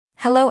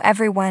Hello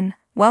everyone,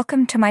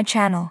 welcome to my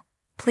channel.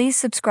 Please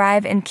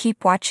subscribe and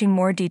keep watching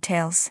more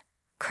details.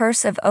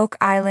 Curse of Oak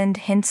Island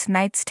hints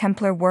Knights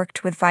Templar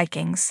worked with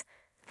Vikings.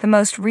 The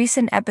most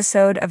recent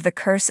episode of The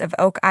Curse of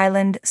Oak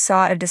Island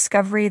saw a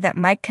discovery that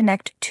might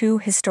connect two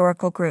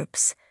historical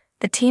groups.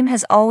 The team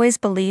has always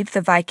believed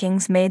the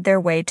Vikings made their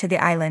way to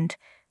the island.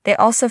 They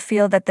also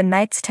feel that the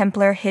Knights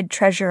Templar hid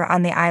treasure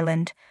on the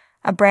island.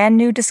 A brand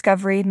new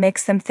discovery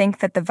makes them think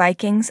that the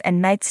Vikings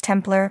and Knights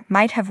Templar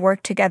might have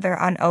worked together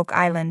on Oak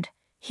Island.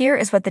 Here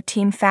is what the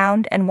team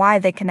found and why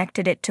they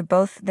connected it to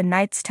both the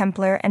Knights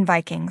Templar and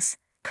Vikings.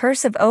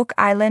 Curse of Oak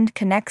Island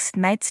connects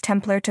Knights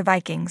Templar to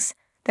Vikings.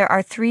 There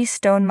are 3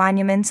 stone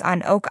monuments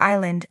on Oak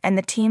Island, and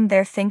the team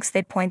there thinks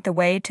they point the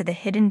way to the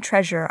hidden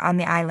treasure on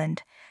the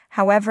island.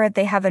 However,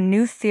 they have a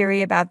new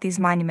theory about these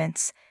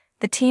monuments.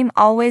 The team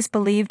always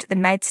believed the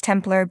Knights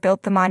Templar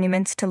built the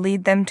monuments to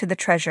lead them to the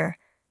treasure.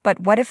 But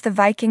what if the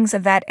Vikings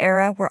of that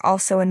era were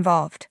also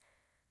involved?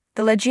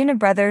 The Legina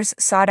brothers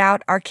sought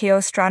out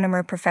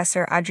archaeoastronomer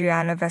Professor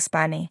Adriano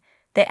Vespani.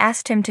 They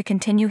asked him to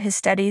continue his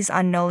studies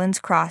on Nolan's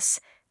Cross.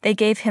 They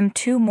gave him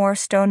 2 more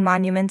stone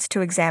monuments to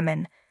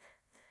examine.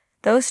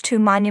 Those 2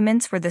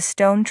 monuments were the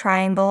stone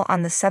triangle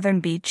on the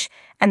southern beach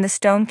and the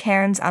stone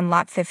cairns on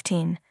Lot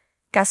 15.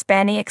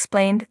 Vespani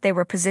explained they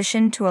were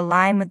positioned to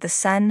align with the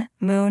sun,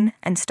 moon,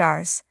 and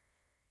stars.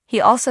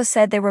 He also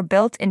said they were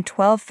built in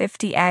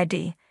 1250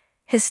 AD.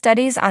 His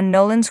studies on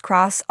Nolan's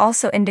Cross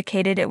also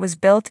indicated it was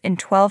built in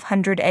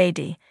 1200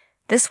 AD.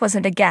 This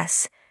wasn't a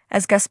guess,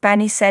 as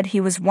Vespani said he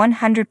was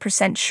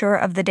 100% sure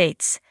of the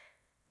dates.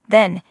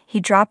 Then, he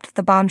dropped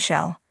the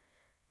bombshell.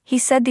 He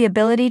said the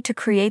ability to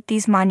create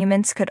these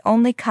monuments could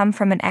only come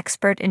from an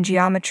expert in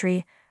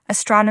geometry,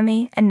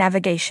 astronomy, and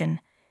navigation.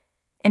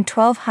 In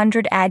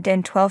 1200 AD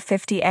and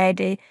 1250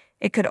 AD,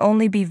 it could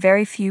only be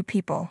very few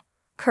people.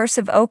 Curse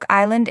of Oak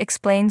Island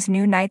explains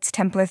new Knights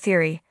Templar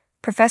theory.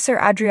 Professor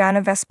Adriano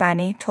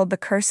Vespani told the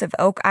Curse of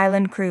Oak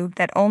Island crew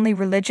that only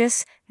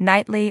religious,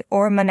 knightly,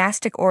 or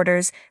monastic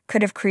orders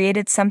could have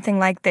created something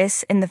like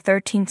this in the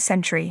 13th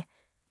century.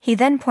 He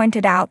then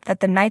pointed out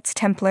that the Knights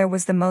Templar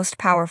was the most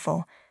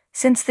powerful.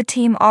 Since the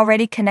team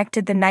already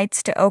connected the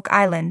Knights to Oak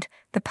Island,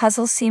 the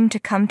puzzle seemed to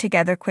come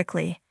together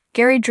quickly.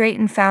 Gary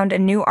Drayton found a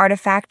new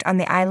artifact on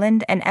the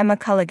island and Emma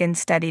Culligan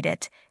studied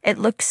it. It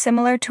looked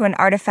similar to an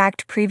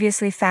artifact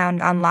previously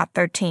found on Lot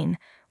 13.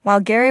 While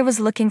Gary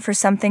was looking for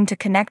something to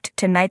connect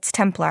to Knights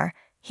Templar,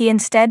 he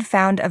instead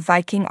found a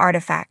Viking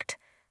artifact.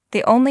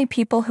 The only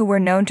people who were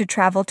known to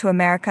travel to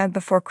America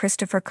before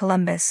Christopher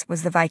Columbus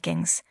was the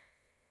Vikings.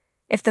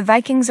 If the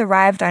Vikings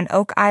arrived on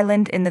Oak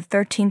Island in the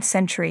 13th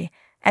century,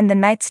 and the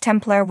Knights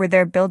Templar were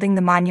there building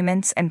the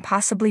monuments and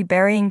possibly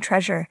burying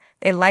treasure,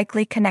 they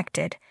likely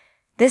connected.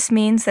 This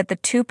means that the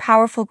 2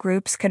 powerful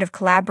groups could have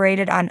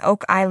collaborated on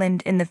Oak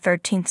Island in the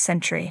 13th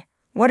century.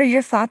 What are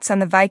your thoughts on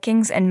the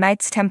Vikings and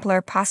Knights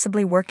Templar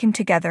possibly working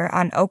together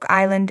on Oak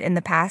Island in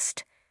the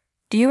past?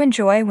 Do you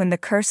enjoy when the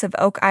Curse of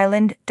Oak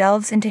Island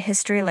delves into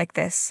history like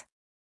this?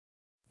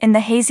 In the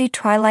hazy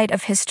twilight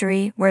of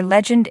history, where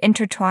legend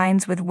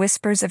intertwines with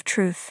whispers of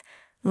truth,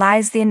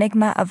 lies the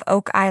enigma of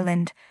Oak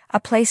Island,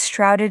 a place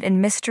shrouded in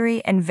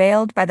mystery and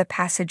veiled by the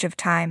passage of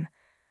time.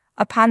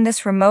 Upon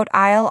this remote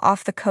isle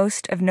off the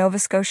coast of Nova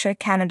Scotia,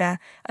 Canada,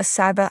 a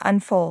saga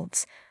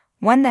unfolds,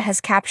 one that has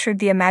captured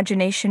the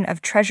imagination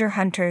of treasure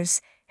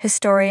hunters,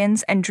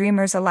 historians, and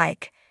dreamers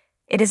alike.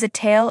 It is a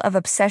tale of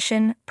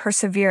obsession,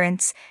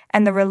 perseverance,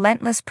 and the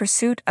relentless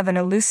pursuit of an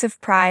elusive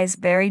prize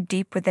buried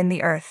deep within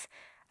the earth,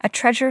 a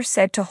treasure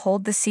said to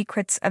hold the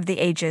secrets of the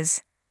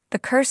ages. The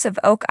Curse of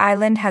Oak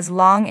Island has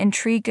long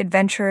intrigued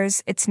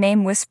adventurers, its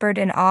name whispered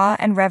in awe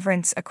and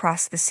reverence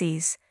across the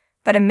seas.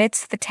 But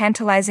amidst the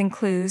tantalizing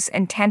clues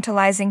and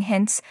tantalizing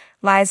hints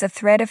lies a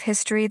thread of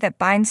history that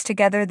binds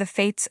together the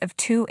fates of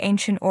 2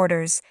 ancient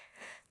orders,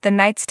 the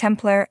Knights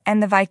Templar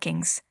and the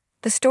Vikings.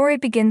 The story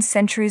begins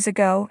centuries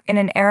ago, in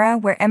an era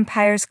where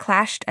empires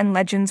clashed and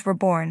legends were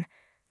born.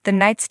 The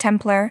Knights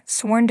Templar,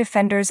 sworn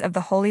defenders of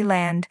the Holy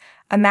Land,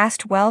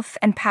 amassed wealth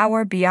and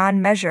power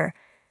beyond measure,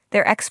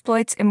 their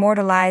exploits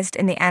immortalized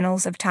in the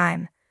annals of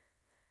time.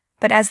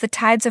 But as the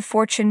tides of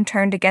fortune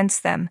turned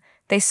against them,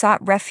 they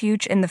sought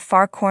refuge in the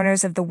far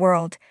corners of the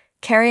world,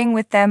 carrying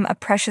with them a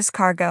precious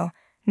cargo,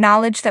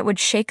 knowledge that would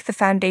shake the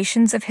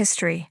foundations of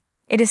history.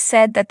 It is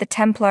said that the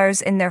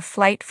Templars, in their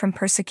flight from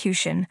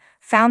persecution,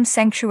 found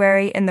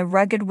sanctuary in the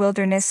rugged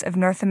wilderness of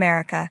North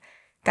America,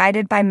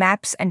 guided by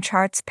maps and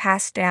charts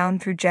passed down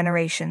through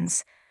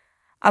generations.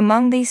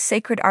 Among these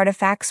sacred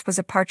artifacts was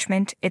a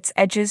parchment, its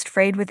edges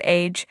frayed with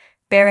age,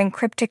 bearing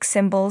cryptic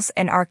symbols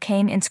and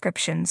arcane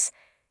inscriptions.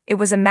 It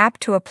was a map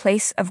to a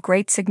place of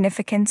great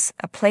significance,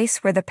 a place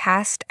where the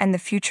past and the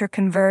future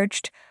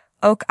converged,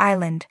 Oak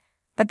Island.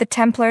 But the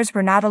Templars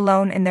were not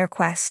alone in their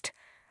quest.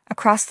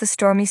 Across the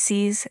stormy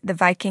seas, the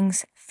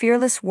Vikings,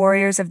 fearless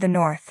warriors of the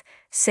north,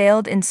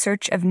 sailed in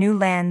search of new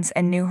lands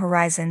and new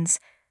horizons.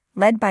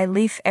 Led by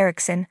Leif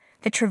Erikson,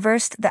 they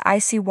traversed the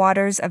icy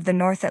waters of the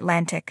North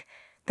Atlantic,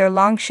 their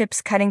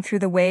longships cutting through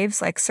the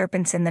waves like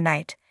serpents in the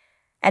night.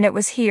 and it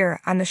was here,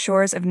 on the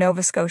shores of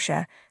Nova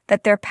Scotia,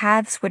 that their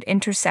paths would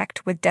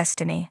intersect with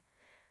destiny.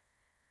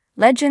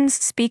 Legends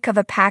speak of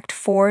a pact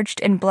forged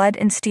in blood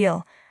and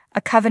steel,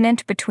 a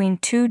covenant between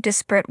two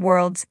disparate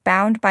worlds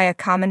bound by a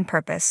common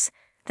purpose.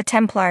 The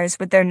Templars,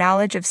 with their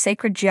knowledge of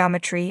sacred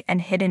geometry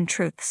and hidden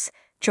truths,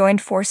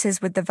 joined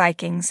forces with the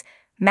Vikings,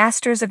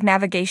 masters of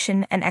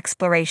navigation and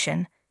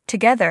exploration.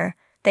 Together,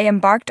 they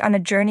embarked on a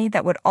journey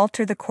that would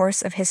alter the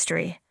course of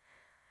history.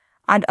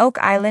 On Oak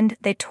Island,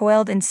 they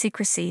toiled in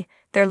secrecy,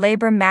 their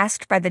labor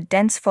masked by the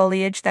dense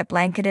foliage that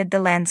blanketed the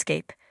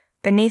landscape.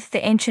 Beneath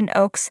the ancient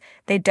oaks,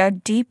 they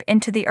dug deep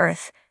into the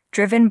earth,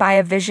 driven by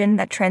a vision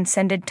that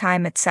transcended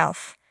time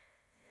itself.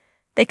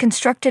 They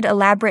constructed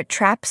elaborate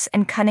traps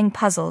and cunning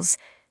puzzles,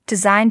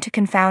 designed to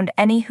confound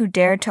any who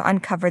dared to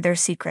uncover their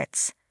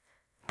secrets.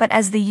 But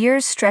as the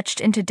years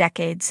stretched into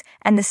decades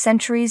and the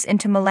centuries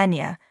into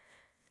millennia,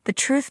 the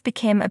truth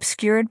became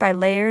obscured by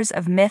layers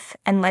of myth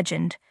and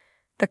legend.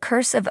 The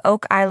curse of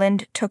Oak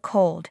Island took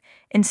hold,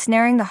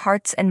 ensnaring the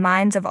hearts and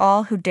minds of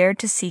all who dared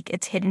to seek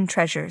its hidden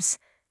treasures.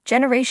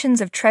 Generations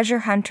of treasure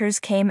hunters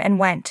came and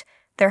went,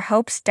 their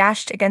hopes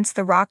dashed against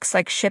the rocks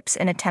like ships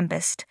in a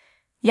tempest.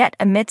 Yet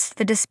amidst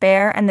the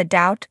despair and the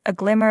doubt, a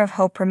glimmer of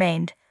hope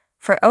remained.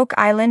 For Oak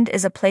Island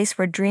is a place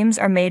where dreams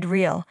are made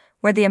real,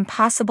 where the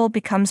impossible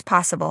becomes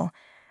possible.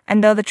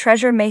 And though the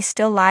treasure may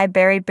still lie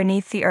buried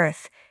beneath the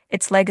earth,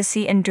 its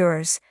legacy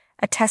endures,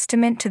 a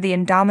testament to the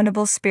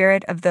indomitable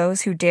spirit of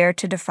those who dare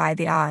to defy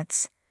the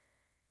odds.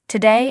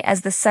 Today,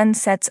 as the sun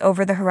sets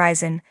over the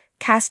horizon,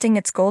 casting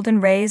its golden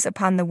rays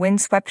upon the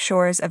windswept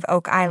shores of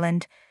Oak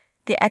Island,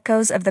 the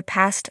echoes of the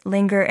past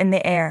linger in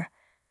the air.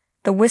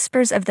 The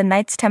whispers of the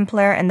Knights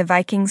Templar and the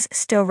Vikings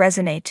still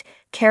resonate,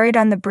 carried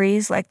on the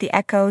breeze like the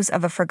echoes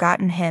of a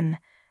forgotten hymn.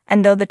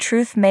 And though the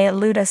truth may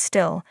elude us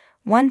still,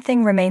 one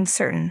thing remains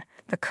certain: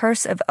 the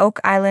curse of Oak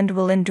Island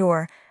will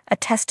endure, a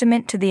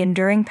testament to the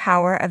enduring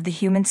power of the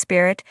human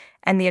spirit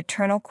and the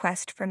eternal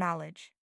quest for knowledge.